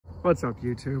What's up,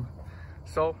 YouTube?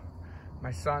 So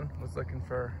my son was looking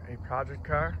for a project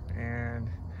car and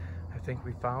I think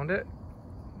we found it.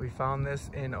 We found this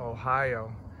in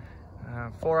Ohio,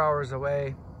 4 hours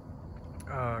away.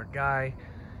 Guy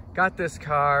got this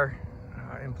car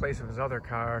in place of his other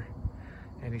car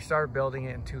and he started building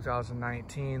it in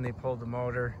 2019. They pulled the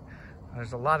motor.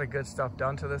 There's a lot of good stuff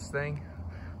done to this thing.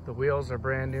 The wheels are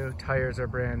brand new, tires are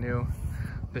brand new.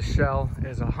 The shell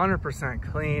is 100%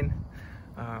 clean.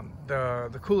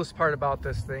 The coolest part about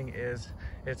this thing is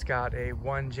it's got a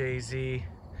 1JZ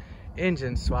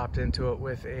engine swapped into it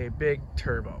with a big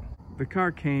turbo. The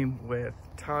car came with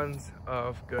tons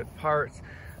of good parts.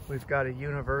 We've got a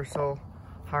universal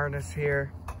harness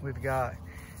here. We've got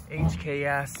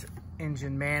HKS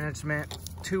engine management,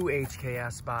 2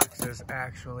 HKS boxes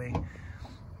actually,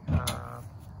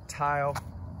 tile,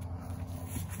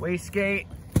 wastegate,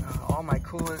 all my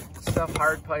coolant stuff,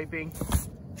 hard piping,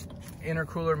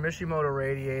 intercooler Mishimoto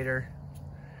radiator,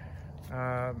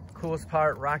 coolest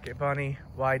part, Rocket Bunny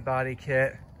wide body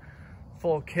kit,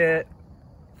 full kit,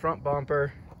 front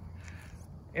bumper,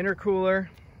 intercooler.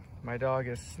 My dog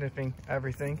is sniffing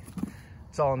everything.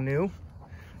 It's all new.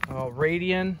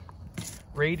 Radium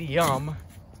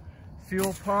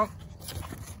fuel pump,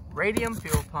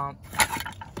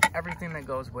 everything that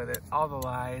goes with it, all the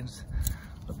lines,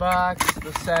 the box,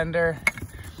 the sender.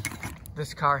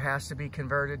 This car has to be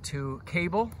converted to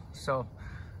cable, so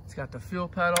it's got the fuel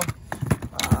pedal.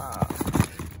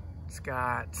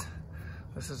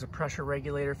 This is a pressure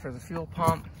regulator for the fuel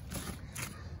pump.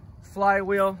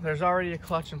 Flywheel, there's already a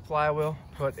clutch and flywheel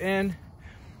put in.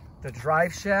 The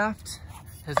drive shaft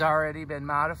has already been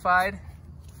modified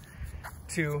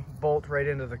to bolt right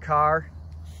into the car,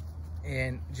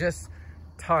 and just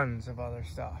tons of other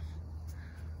stuff.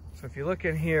 So if you look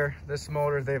in here, this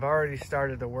motor, they've already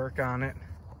started to work on it.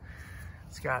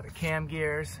 It's got the cam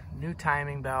gears, new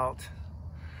timing belt,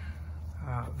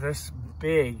 this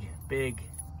big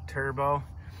turbo.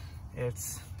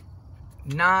 It's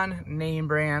non-name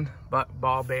brand, but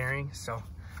ball bearing, so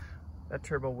that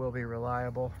turbo will be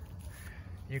reliable.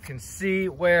 You can see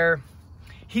where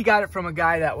he got it from a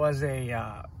guy that was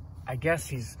a, I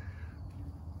guess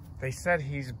they said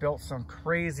he's built some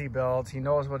crazy builds. He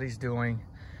knows what he's doing.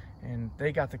 And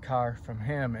they got the car from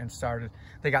him and started.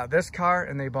 They got this car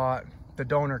and they bought the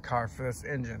donor car for this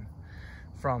engine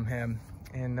from him.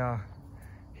 And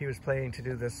he was planning to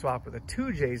do this swap with a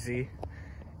 2JZ.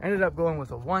 Ended up going with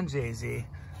a 1JZ.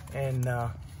 And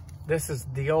this is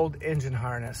the old engine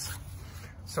harness.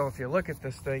 So if you look at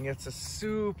this thing, it's a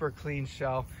super clean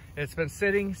shell. It's been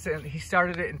sitting since he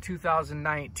started it in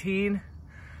 2019.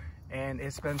 And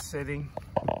it's been sitting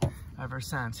ever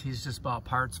since. He's just bought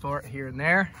parts for it here and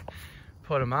there,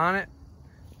 put them on it.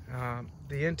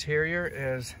 The interior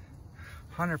is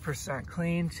 100%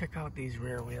 clean. Check out these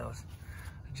rear wheels,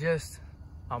 just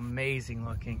amazing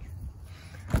looking.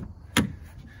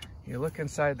 You look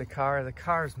inside the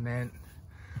car's mint.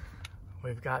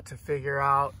 We've got to figure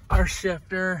out our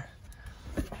shifter.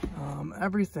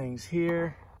 Everything's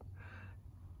here.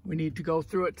 We need to go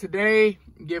through it today,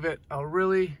 give it a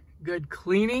really good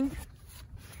cleaning.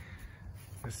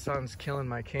 The sun's killing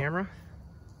my camera.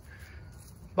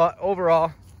 But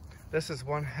overall, this is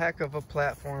one heck of a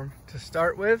platform to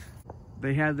start with.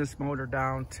 They had this motor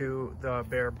down to the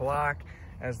bare block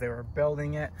as they were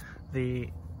building it. The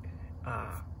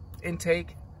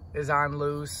intake is on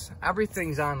loose.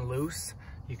 Everything's on loose.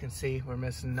 You can see we're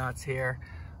missing nuts here.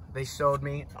 They showed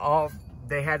me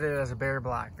they had it as a bare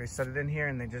block. They set it in here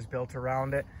and they just built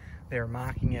around it. They were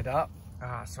mocking it up.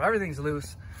 So everything's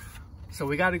loose. So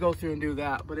we got to go through and do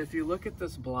that. But if you look at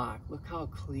this block, look how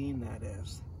clean that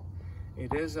is.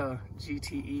 It is a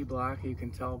GTE block. You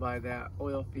can tell by that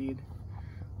oil feed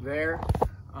there.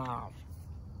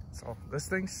 So this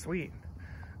thing's sweet.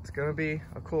 It's going to be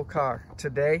a cool car.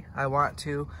 Today, I want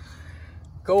to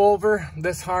go over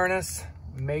this harness,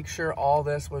 make sure all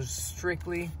this was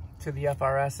strictly to the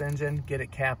FRS engine, get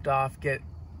it capped off,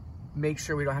 make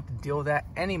sure we don't have to deal with that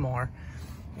anymore.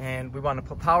 And we want to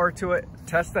put power to it,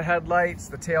 test the headlights,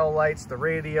 the tail lights, the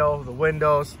radio, the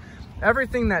windows,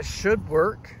 everything that should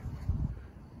work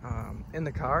in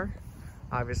the car.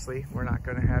 Obviously, we're not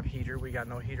going to have heater. We got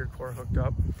no heater core hooked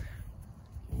up.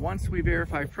 Once we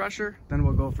verify pressure, then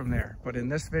we'll go from there. But in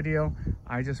this video,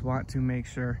 I just want to make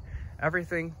sure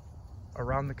everything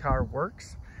around the car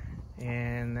works,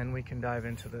 and then we can dive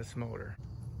into this motor.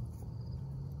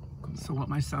 So what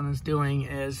my son is doing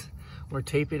is we're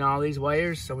taping all these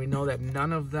wires so we know that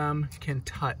none of them can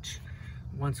touch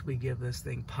once we give this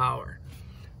thing power.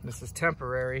 This is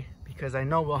temporary because I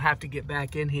know we'll have to get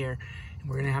back in here and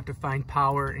we're gonna have to find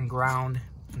power and ground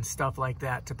and stuff like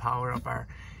that to power up our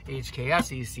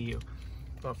HKS ECU.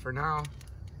 But for now,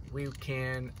 we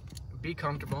can be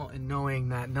comfortable in knowing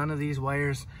that none of these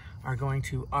wires are going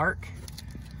to arc.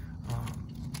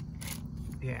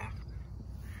 Yeah,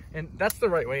 and that's the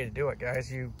right way to do it,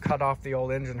 guys. You cut off the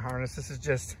old engine harness. This is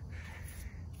just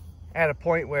at a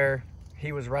point where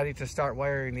he was ready to start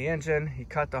wiring the engine. He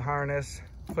cut the harness,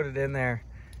 put it in there,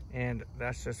 and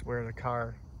that's just where the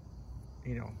car,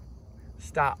 you know,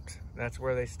 stopped. That's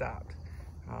where they stopped.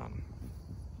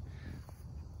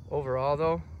 Overall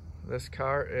though, this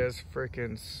car is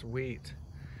freaking sweet,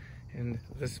 and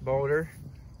this motor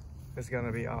is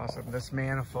gonna be awesome. This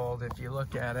manifold, if you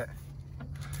look at it,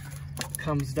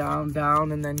 comes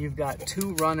down, and then you've got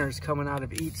two runners coming out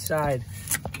of each side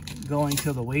going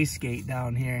to the wastegate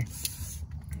down here.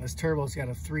 This turbo's got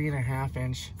a 3.5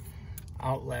 inch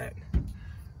outlet.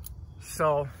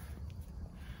 So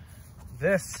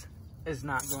this is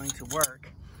not going to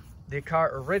work. The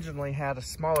car originally had a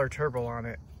smaller turbo on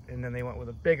it, and then they went with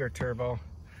a bigger turbo.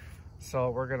 So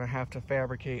we're gonna have to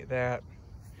fabricate that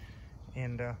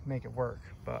and make it work.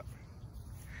 But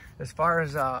as far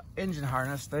as engine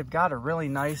harness, they've got a really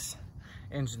nice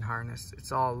engine harness.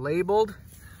 It's all labeled.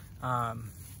 I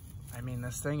mean,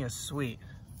 this thing is sweet.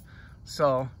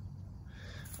 So,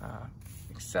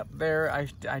 except there,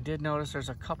 I did notice there's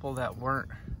a couple that weren't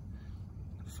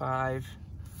 5.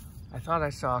 I thought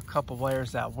I saw a couple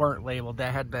wires that weren't labeled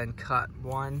that had been cut.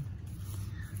 One,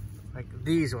 like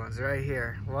these ones right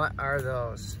here. What are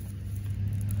those?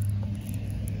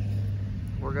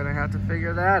 We're gonna have to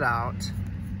figure that out.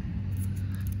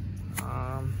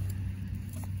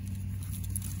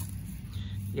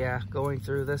 Yeah, going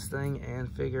through this thing and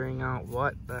figuring out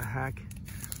what the heck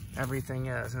everything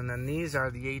is. And then these are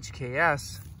the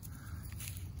HKS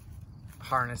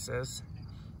harnesses.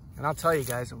 And I'll tell you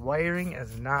guys, wiring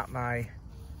is not my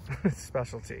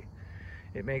specialty.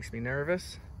 It makes me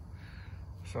nervous.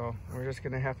 So we're just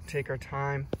gonna have to take our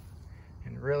time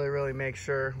and really make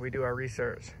sure we do our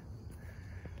research.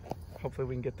 Hopefully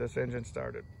we can get this engine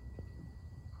started.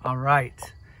 All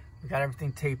right, we got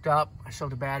everything taped up. I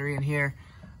shoved a battery in here.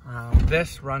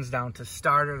 This runs down to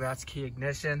starter, that's key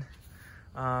ignition.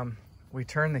 We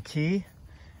turn the key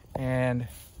and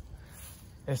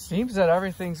it seems that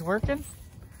everything's working.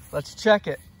 Let's check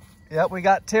it. Yep, we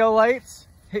got tail lights.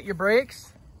 Hit your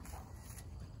brakes.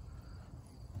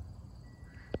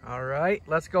 All right,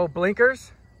 let's go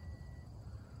blinkers.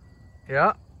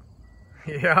 Yep,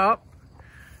 yep.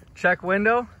 Check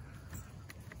window.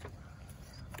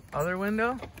 Other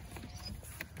window.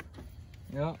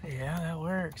 Yep. Yeah, that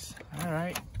works. All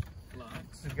right.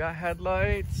 Lights. We've got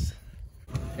headlights.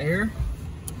 Air.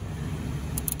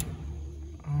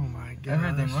 Oh my god.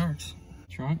 Everything works.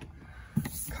 Trunk.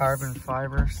 Carbon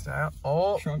fiber style.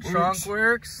 Oh, trunk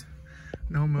works.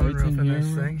 No Lights moonroof in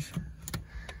this thing.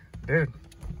 Dude,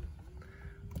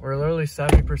 we're literally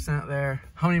 70% there.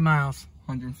 How many miles?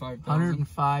 105,000.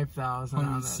 105,000.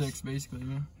 106 basically,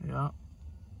 yeah. Yeah.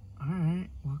 All right.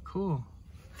 Well, cool.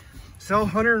 So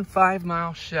 105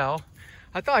 mile shell.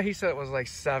 I thought he said it was like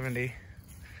 70,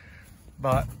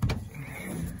 but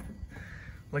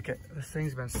look at this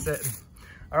thing's been sitting.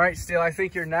 All right, Steele, I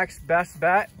think your next best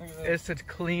bet is to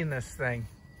clean this thing.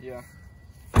 Yeah.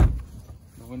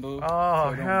 The window.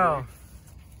 Oh, hell.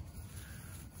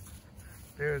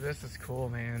 Dude, this is cool,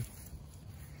 man.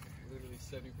 Literally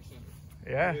 70%.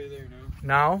 Yeah. Way there now.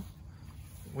 Now,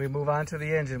 we move on to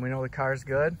the engine. We know the car's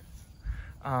good.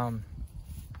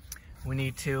 We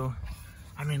need to,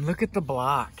 I mean, look at the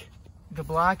block. The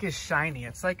block is shiny.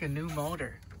 It's like a new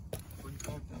motor.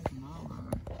 45,000 miles.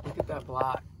 Look at that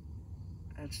block.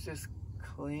 It's just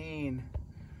clean.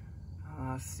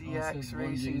 CX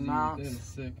racing mounts. That is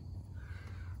sick.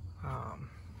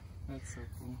 That's so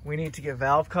cool. We need to get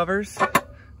valve covers.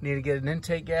 Need to get an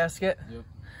intake gasket. Yep.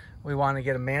 We want to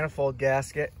get a manifold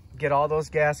gasket. Get all those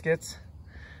gaskets.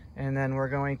 And then we're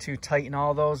going to tighten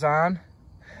all those on.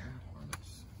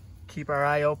 Keep our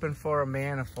eye open for a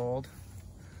manifold.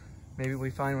 Maybe we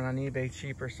find one on eBay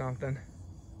cheap or something.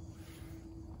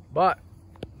 But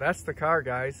that's the car,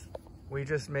 guys. We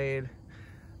just made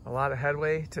a lot of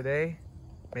headway today,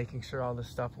 making sure all this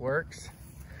stuff works.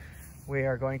 We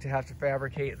are going to have to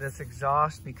fabricate this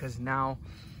exhaust because now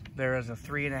there is a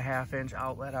 3.5 inch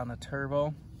outlet on the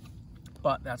turbo,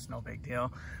 but that's no big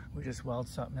deal. We just weld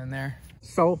something in there.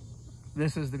 So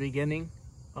this is the beginning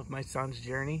of my son's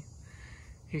journey.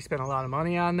 He spent a lot of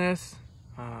money on this.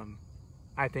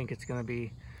 I think it's gonna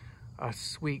be a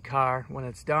sweet car when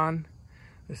it's done.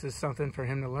 This is something for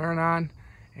him to learn on,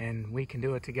 and we can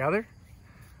do it together.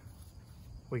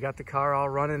 We got the car all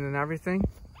running and everything.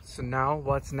 So now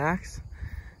what's next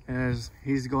as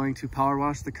he's going to power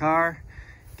wash the car,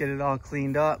 get it all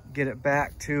cleaned up, get it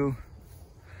back to,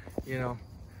 you know,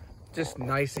 just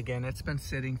nice again. It's been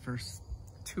sitting for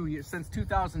 2 years, since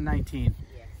 2019.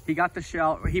 He got the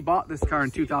shell, he bought this car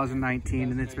in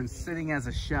 2019, and it's been sitting as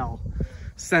a shell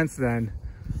since then.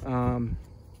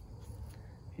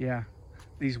 Yeah,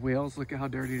 these wheels, look at how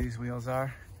dirty these wheels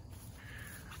are.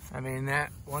 I mean,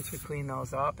 that once we clean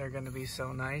those up, they're going to be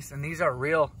so nice. And these are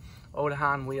real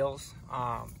Odahan wheels.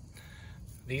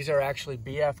 These are actually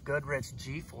BF Goodrich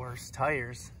G-Force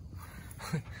tires.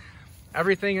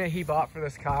 Everything that he bought for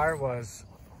this car was,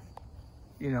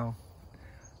 you know,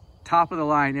 top of the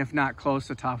line, if not close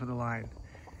to top of the line.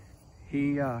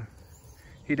 He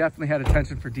definitely had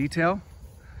attention for detail,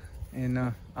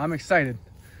 and I'm excited.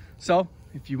 So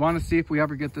if you want to see if we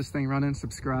ever get this thing running,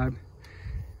 subscribe,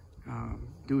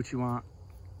 do what you want.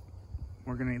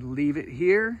 We're gonna leave it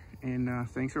here, and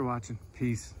thanks for watching.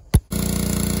 Peace.